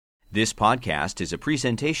This podcast is a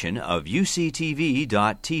presentation of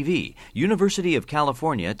UCTV.tv, University of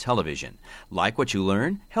California Television. Like what you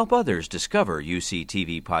learn? Help others discover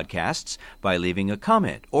UCTV podcasts by leaving a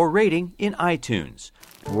comment or rating in iTunes.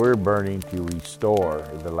 We're burning to restore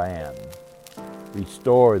the land,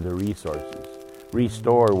 restore the resources,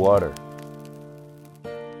 restore water.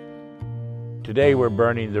 Today we're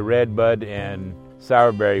burning the redbud and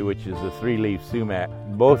sourberry, which is a three-leaf sumac.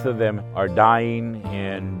 Both of them are dying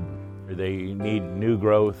and they need new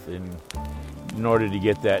growth, and in order to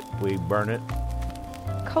get that, we burn it.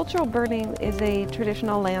 Cultural burning is a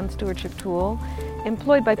traditional land stewardship tool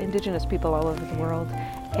employed by indigenous people all over the world,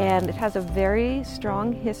 and it has a very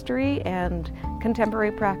strong history and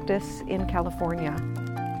contemporary practice in California.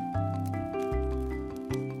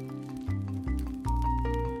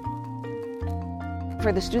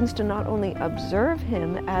 For the students to not only observe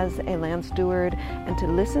him as a land steward and to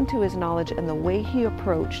listen to his knowledge and the way he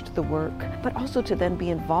approached the work, but also to then be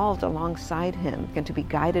involved alongside him and to be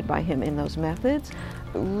guided by him in those methods,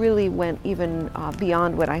 really went even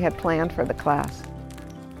beyond what I had planned for the class.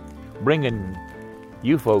 Bringing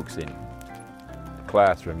you folks in the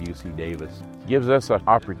class from UC Davis gives us an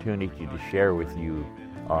opportunity to share with you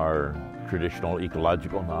our traditional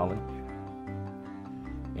ecological knowledge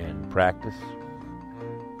and practice,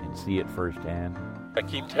 see it firsthand. I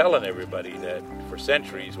keep telling everybody that for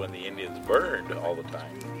centuries, when the Indians burned all the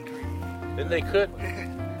time, then they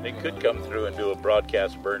could come through and do a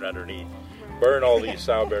broadcast burn underneath, burn all these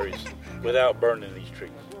sourberries without burning these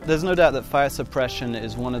trees. There's no doubt that fire suppression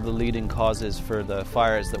is one of the leading causes for the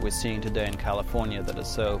fires that we're seeing today in California that are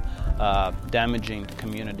so damaging to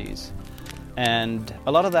communities. And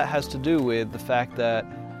a lot of that has to do with the fact that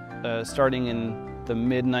starting in the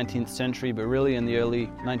mid-19th century, but really in the early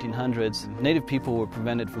 1900s, Native people were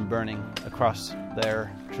prevented from burning across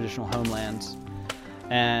their traditional homelands.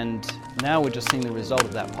 And now we're just seeing the result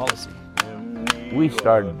of that policy. We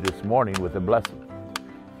started this morning with a blessing.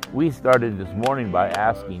 We started this morning by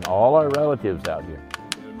asking all our relatives out here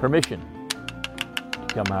permission to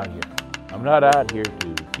come out here. I'm not out here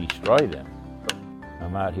to destroy them.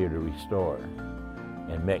 I'm out here to restore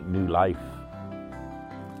and make new life.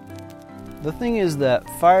 The thing is that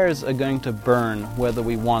fires are going to burn whether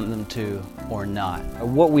we want them to or not.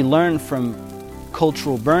 What we learn from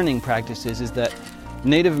cultural burning practices is that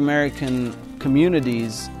Native American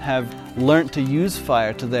communities have learned to use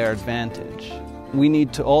fire to their advantage. We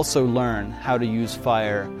need to also learn how to use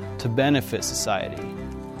fire to benefit society.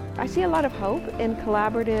 I see a lot of hope in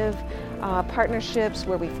collaborative partnerships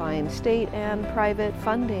where we find state and private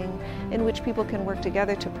funding in which people can work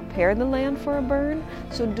together to prepare the land for a burn.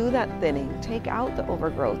 So do that thinning, take out the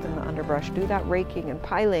overgrowth and the underbrush, do that raking and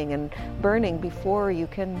piling and burning before you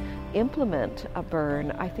can implement a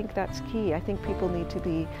burn. I think that's key. I think people need to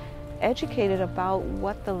be educated about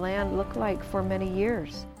what the land looked like for many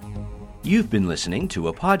years. You've been listening to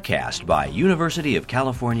a podcast by University of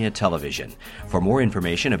California Television. For more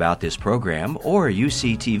information about this program or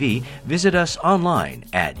UCTV, visit us online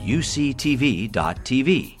at uctv.tv.